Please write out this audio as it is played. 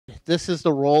this is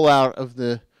the rollout of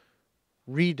the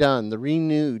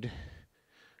renewed,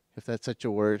 if that's such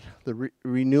a word, the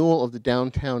renewal of the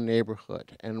downtown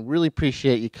neighborhood. And really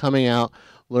appreciate you coming out,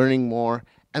 learning more.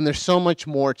 And there's so much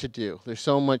more to do. There's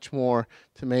so much more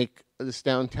to make this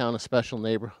downtown a special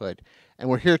neighborhood. And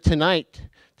we're here tonight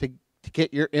to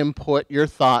get your input, your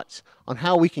thoughts on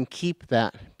how we can keep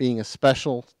that being a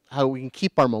special, how we can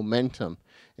keep our momentum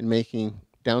in making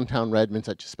downtown Redmond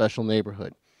such a special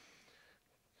neighborhood.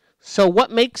 So what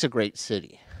makes a great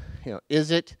city? You know, is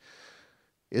it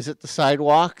the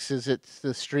sidewalks? Is it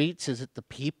the streets? Is it the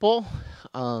people?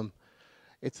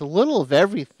 It's a little of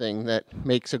everything that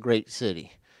makes a great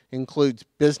city. It includes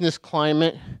business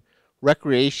climate,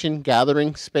 recreation,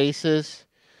 gathering spaces,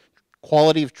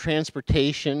 quality of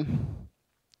transportation,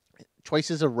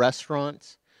 choices of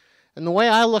restaurants. And the way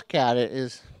I look at it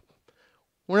is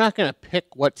we're not going to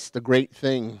pick what's the great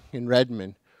thing in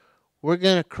Redmond. We're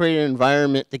going to create an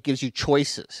environment that gives you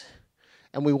choices.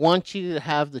 And we want you to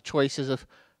have the choices of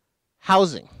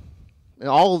housing. In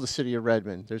all of the city of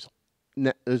Redmond, there's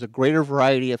a greater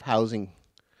variety of housing.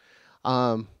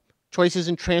 Choices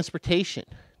in transportation.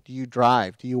 Do you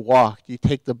drive? Do you walk? Do you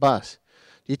take the bus?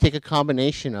 Do you take a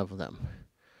combination of them?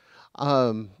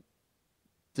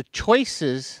 The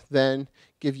choices then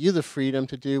give you the freedom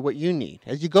to do what you need.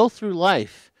 As you go through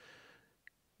life,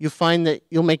 you find that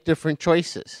you'll make different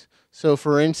choices. So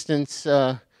for instance,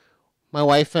 my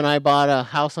wife and I bought a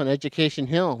house on Education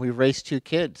Hill. We've raised 2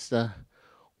 kids.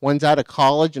 One's out of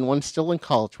college and one's still in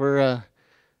college. We're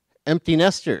empty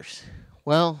nesters.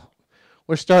 Well,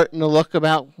 we're starting to look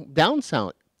about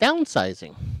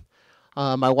downsizing.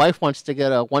 My wife wants to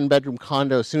get a 1-bedroom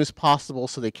condo as soon as possible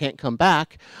so they can't come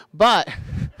back. But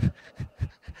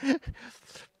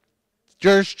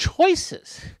there's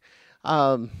choices.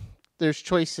 There's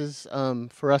choices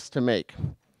for us to make.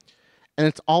 And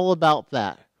it's all about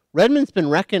that. Redmond's been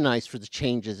recognized for the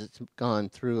changes it's gone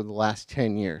through the last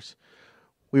 10 years.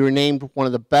 We were named one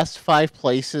of the best 5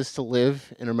 places to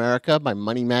live in America by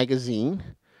Money Magazine,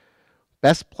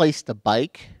 best place to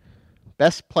bike,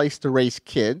 best place to raise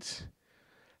kids,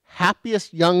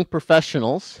 happiest young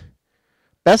professionals,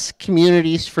 best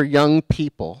communities for young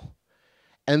people,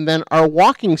 and then our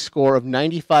walking score of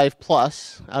 95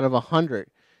 plus out of 100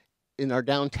 in our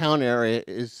downtown area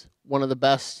is one of the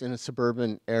best in a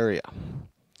suburban area.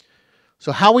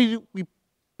 So how we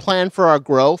plan for our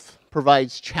growth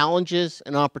provides challenges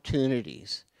and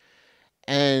opportunities.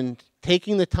 And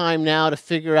taking the time now to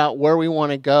figure out where we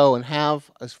want to go and have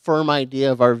a firm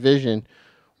idea of our vision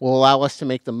will allow us to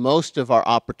make the most of our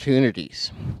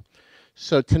opportunities.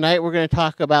 So tonight we're going to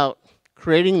talk about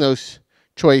creating those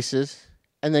choices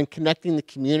and then connecting the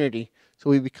community so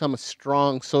we become a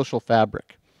strong social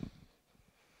fabric.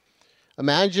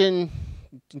 Imagine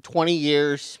in 20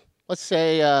 years, let's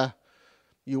say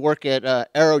you work at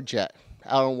Aerojet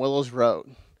out on Willows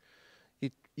Road.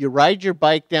 You ride your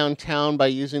bike downtown by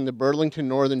using the Burlington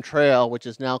Northern Trail, which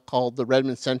is now called the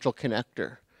Redmond Central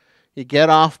Connector. You get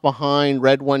off behind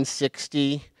Red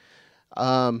 160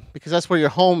 because that's where your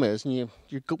home is, and you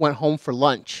went home for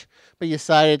lunch, but you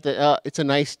decided that it's a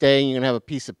nice day and you're going to have a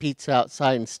piece of pizza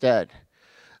outside instead.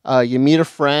 You meet a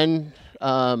friend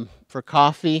for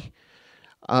coffee.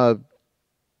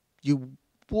 You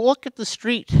look at the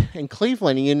street in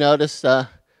Cleveland and you notice,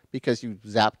 because you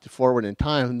zapped forward in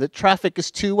time, that traffic is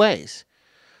 2 ways.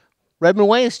 Redmond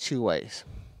Way is 2 ways.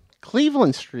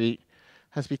 Cleveland Street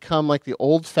has become like the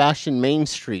old-fashioned Main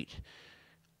Street,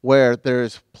 where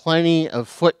there's plenty of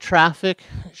foot traffic,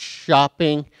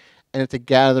 shopping, and it's a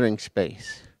gathering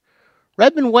space.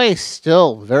 Redmond Way is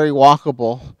still very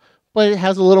walkable, but it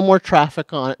has a little more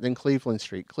traffic on it than Cleveland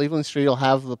Street. Cleveland Street will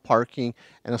have the parking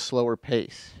and a slower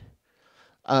pace.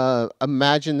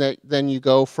 Imagine that then you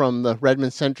go from the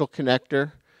Redmond Central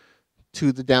Connector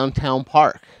to the downtown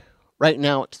park. Right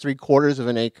now it's 3/4 of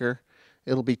an acre.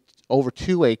 It'll be over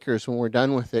 2 acres when we're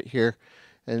done with it here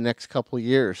in the next couple of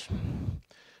years.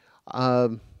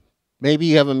 Maybe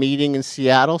you have a meeting in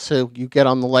Seattle, so you get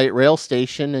on the light rail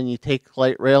station and you take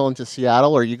light rail into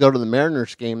Seattle, or you go to the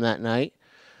Mariners game that night,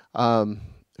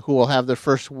 who will have their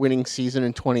first winning season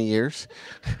in 20 years.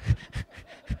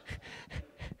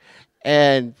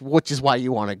 And which is why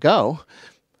you want to go.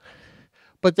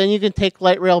 But then you can take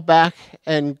light rail back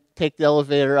and take the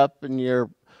elevator up in your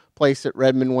place at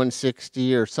Redmond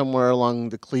 160 or somewhere along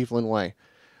the Cleveland Way.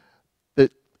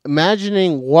 But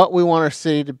imagining what we want our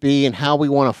city to be and how we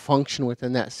want to function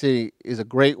within that city is a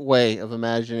great way of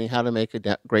imagining how to make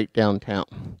a great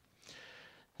downtown.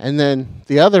 And then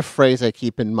the other phrase I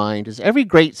keep in mind is every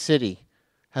great city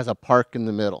has a park in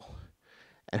the middle.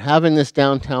 And having this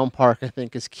downtown park, I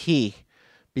think, is key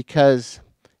because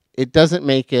it doesn't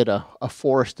make it a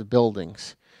forest of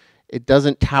buildings. It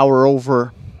doesn't tower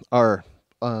over our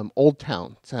Old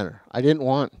Town Center. I didn't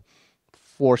want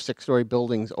 4 6-story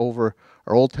buildings over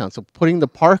our Old Town. So putting the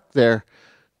park there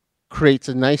creates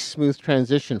a nice smooth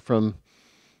transition from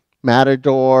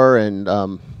Matador and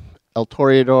El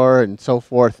Toreador and so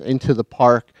forth into the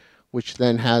park, which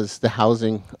then has the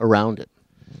housing around it.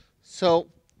 So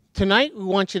tonight we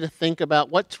want you to think about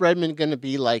what's Redmond going to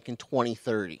be like in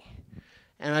 2030.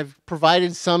 And I've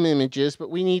provided some images,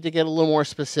 but we need to get a little more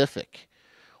specific.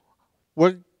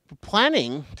 We're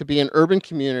planning to be an urban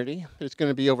community. There's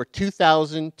going to be over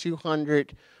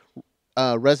 2,200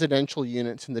 residential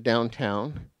units in the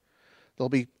downtown. There'll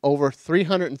be over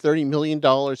 $330 million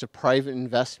of private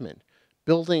investment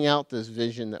building out this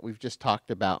vision that we've just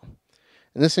talked about.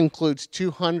 And this includes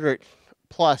 200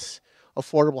 plus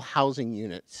affordable housing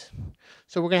units.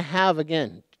 So we're going to have,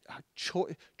 again,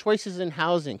 choices in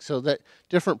housing so that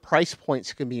different price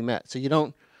points can be met. So you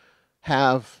don't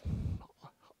have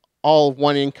all of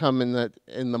one income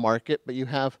in the market, but you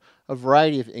have a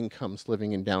variety of incomes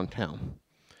living in downtown.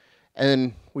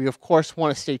 And we, of course,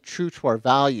 want to stay true to our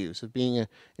values of being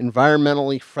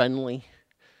environmentally friendly,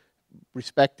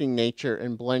 respecting nature,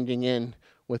 and blending in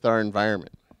with our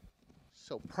environment.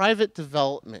 So private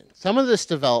development. Some of this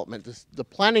development, the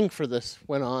planning for this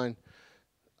went on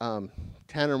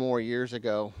 10 or more years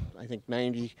ago. I think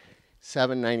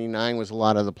 97, 99 was a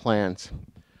lot of the plans.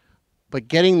 But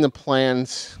getting the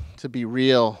plans to be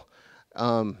real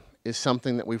is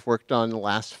something that we've worked on the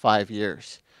last 5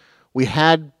 years. We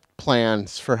had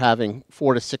plans for having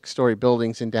 4 to 6 story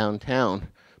buildings in downtown,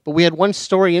 but we had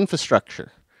 1-story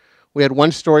infrastructure. We had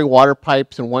 1-story water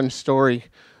pipes and 1-story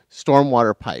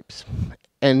stormwater pipes.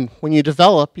 And when you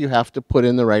develop, you have to put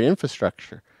in the right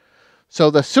infrastructure. So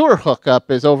the sewer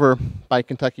hookup is over by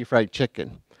Kentucky Fried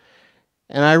Chicken.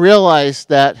 And I realized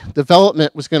that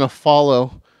development was going to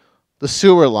follow the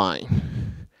sewer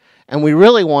line. And we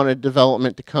really wanted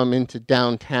development to come into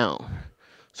downtown.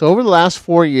 So over the last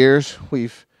 4 years,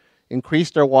 we've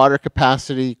increased our water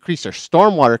capacity, increased our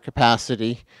stormwater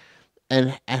capacity,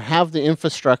 and have the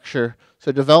infrastructure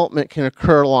so development can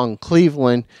occur along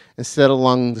Cleveland instead of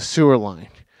along the sewer line.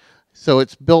 So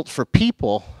it's built for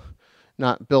people,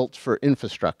 not built for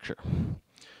infrastructure.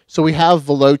 So we have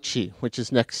Veloci, which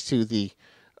is next to the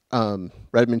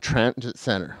Redmond Transit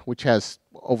Center, which has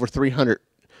over 300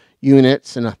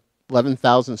 units and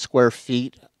 11,000 square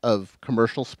feet of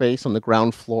commercial space on the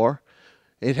ground floor.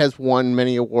 It has won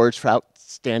many awards for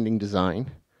outstanding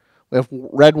design. We have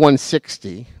Red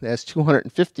 160 that has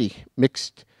 250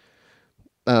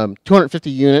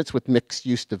 units with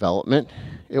mixed-use development.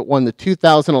 It won the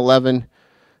 2011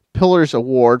 Pillars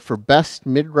Award for Best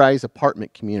Mid-Rise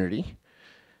Apartment Community.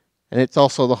 And it's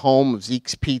also the home of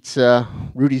Zeke's Pizza,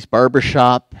 Rudy's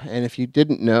Barbershop, and if you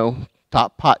didn't know,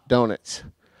 Top Pot Donuts.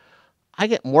 I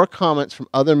get more comments from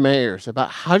other mayors about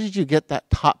how did you get that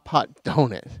Top Pot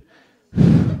donut?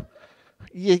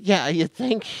 Yeah, you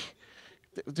think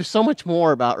there's so much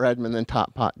more about Redmond than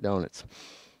Top Pot Donuts.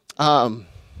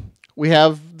 We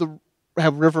have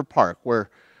River Park, where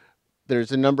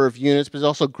there's a number of units, but there's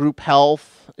also group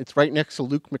health. It's right next to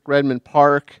Luke McRedmond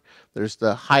Park. There's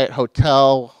the Hyatt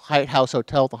House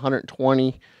Hotel with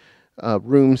 120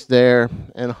 rooms there,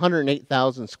 and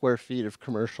 108,000 square feet of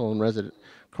commercial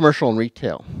and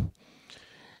retail.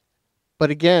 But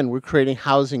again, we're creating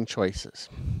housing choices.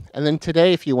 And then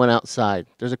today, if you went outside,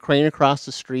 there's a crane across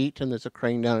the street, and there's a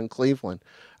crane down in Cleveland.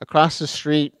 Across the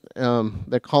street,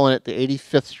 they're calling it the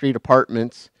 85th Street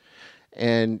Apartments,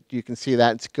 and you can see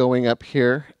that it's going up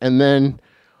here. And then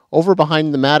over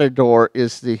behind the Matador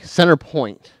is the Center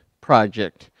Point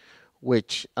project,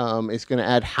 which is going to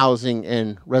add housing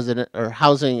and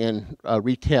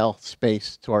retail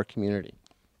space to our community.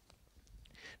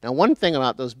 Now, one thing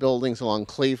about those buildings along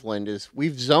Cleveland is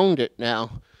we've zoned it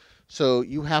now, so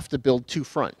you have to build 2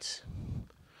 fronts.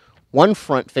 One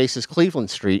front faces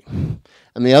Cleveland Street, and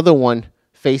the other one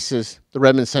faces the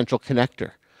Redmond Central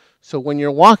Connector. So when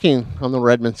you're walking on the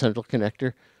Redmond Central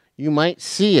Connector, you might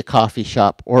see a coffee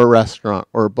shop or a restaurant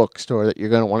or a bookstore that you're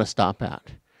going to want to stop at,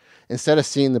 instead of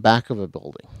seeing the back of a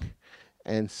building.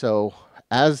 And so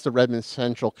as the Redmond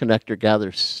Central Connector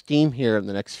gathers steam here in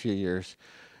the next few years,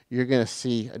 you're going to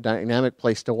see a dynamic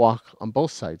place to walk on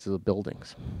both sides of the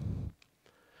buildings.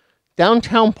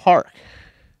 Downtown Park.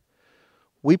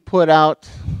 We put out,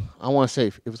 I want to say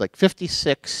it was like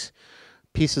 56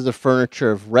 pieces of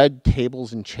furniture of red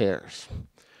tables and chairs.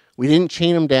 We didn't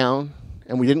chain them down,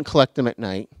 and we didn't collect them at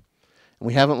night, and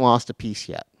we haven't lost a piece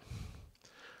yet.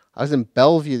 I was in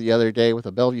Bellevue the other day with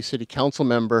a Bellevue City Council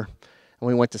member, and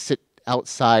we went to sit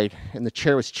outside, and the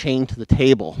chair was chained to the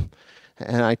table.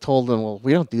 And I told them, well,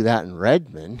 we don't do that in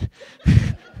Redmond.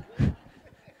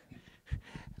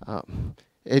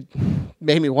 It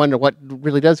made me wonder what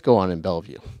really does go on in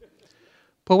Bellevue.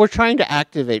 But we're trying to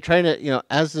activate,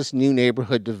 as this new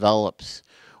neighborhood develops,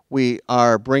 we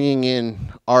are bringing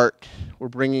in art, we're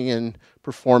bringing in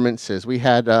performances. We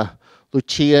had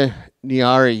Lucia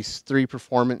Niari's 3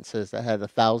 performances that had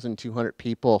 1,200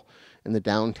 people in the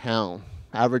downtown,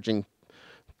 averaging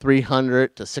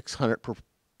 300 to 600 per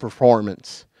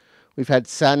performance. We've had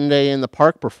Sunday in the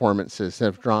Park performances that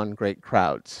have drawn great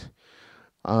crowds.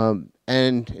 And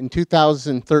in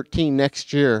 2013,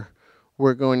 next year,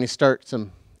 we're going to start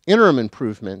some interim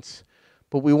improvements,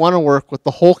 but we want to work with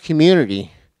the whole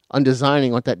community on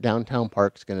designing what that downtown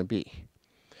park is going to be.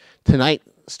 Tonight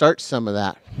starts some of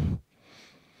that.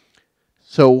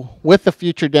 So with the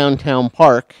future downtown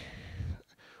park,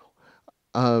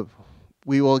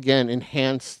 we will again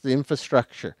enhance the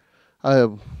infrastructure.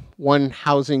 One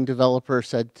housing developer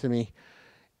said to me,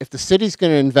 if the city's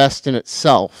going to invest in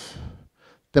itself,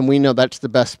 then we know that's the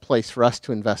best place for us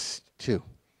to invest too.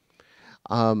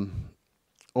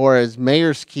 Or as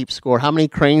mayors keep score, how many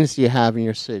cranes do you have in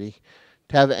your city?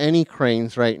 To have any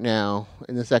cranes right now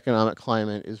in this economic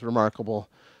climate is remarkable.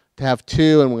 To have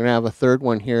 2, and we're going to have a 3rd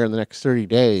one here in the next 30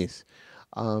 days,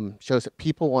 shows that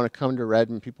people want to come to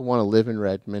Redmond, people want to live in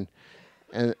Redmond,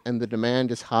 and the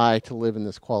demand is high to live in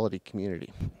this quality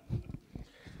community.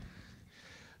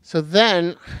 So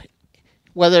then,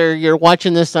 whether you're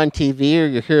watching this on TV or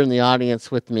you're here in the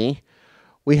audience with me,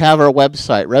 we have our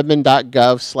website,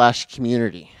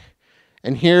 redmond.gov/community.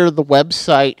 And here the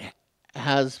website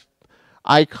has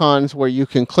icons where you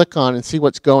can click on and see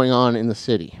what's going on in the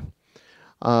city.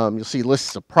 You'll see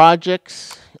lists of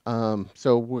projects.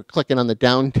 So we're clicking on the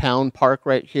downtown park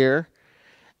right here.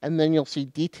 And then you'll see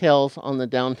details on the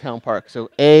downtown park.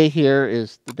 So A here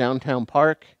is the downtown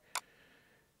park.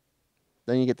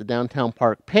 Then you get the downtown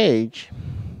park page.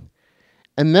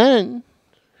 And then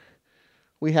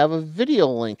we have a video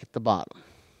link at the bottom.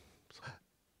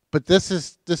 But this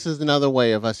is another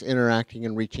way of us interacting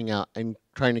and reaching out and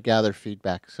trying to gather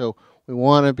feedback. So we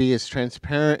want to be as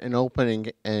transparent and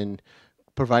open and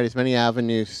provide as many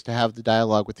avenues to have the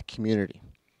dialogue with the community.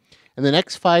 In the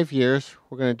next 5 years,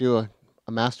 we're going to do a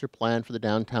master plan for the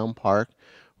downtown park.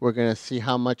 We're going to see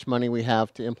how much money we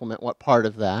have to implement what part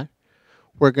of that.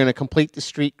 We're going to complete the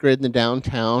street grid in the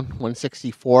downtown.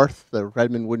 164th, the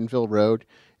Redmond-Woodinville Road,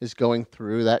 is going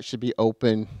through. That should be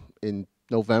open in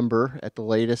November at the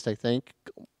latest, I think,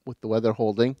 with the weather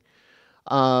holding.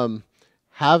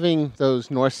 Having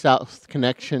those north-south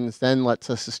connections then lets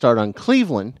us to start on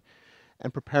Cleveland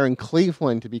and preparing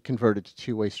Cleveland to be converted to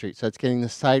two-way streets. So it's getting the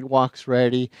sidewalks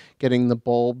ready, getting the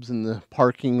bulbs and the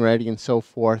parking ready and so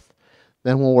forth.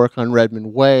 Then we'll work on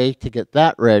Redmond Way to get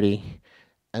that ready.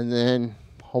 And then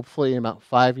hopefully in about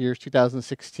 5 years,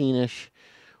 2016-ish,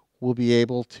 we'll be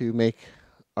able to make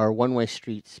our one-way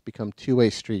streets become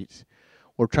two-way streets.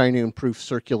 We're trying to improve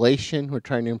circulation. We're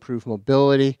trying to improve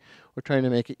mobility. We're trying to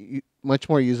make it much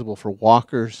more usable for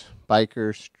walkers,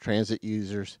 bikers, transit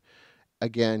users.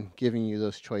 Again, giving you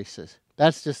those choices.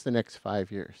 That's just the next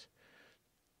 5 years.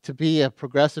 To be a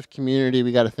progressive community,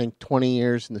 we got to think 20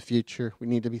 years in the future. We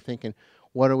need to be thinking,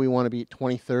 what do we want to be at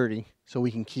 2030 so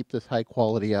we can keep this high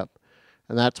quality up?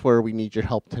 And that's where we need your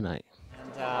help tonight.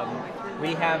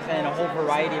 We have then a whole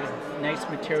variety of nice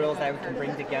materials that we can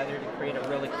bring together to create a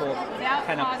really cool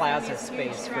kind of plaza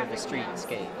space for the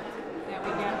streetscape.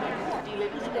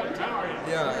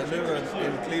 Yeah, I live in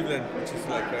Cleveland, which is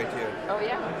like right here. Oh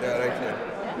yeah? Yeah, right here.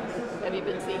 Yeah. Have you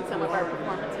been seeing some of our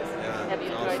performances? Yeah. Have you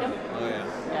enjoyed them? Oh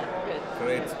yeah. Yeah, good.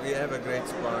 Great. We have a great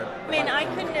spot. I mean, I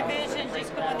couldn't envision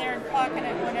just going there and talking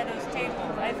at one of those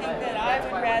tables. I think that I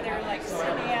would rather like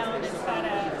sit down and kind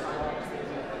of,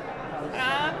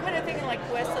 I'm kind of thinking like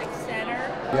Westlake Center.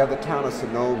 You have the town of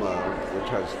Sonoma, which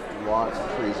has lots of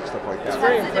trees and stuff like that. It's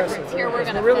very impressive. Here we're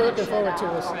going to really looking forward to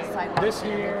this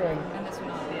year and this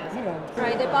one will be us. you know.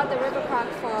 Right, they bought the river park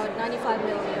for $95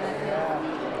 million, I think.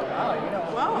 Wow, you know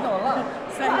a lot.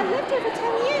 Well, I lived here for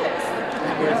 10 years.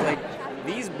 There's like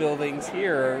these buildings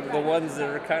here, are the ones that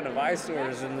are kind of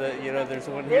eyesores, and there's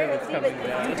one here that's coming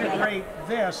down. Integrate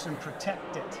this and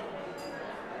protect it,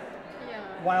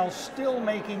 while still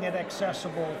making it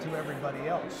accessible to everybody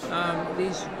else.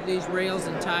 These rails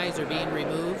and ties are being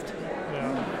removed,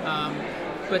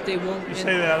 but they won't. You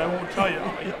say that, I won't tell you.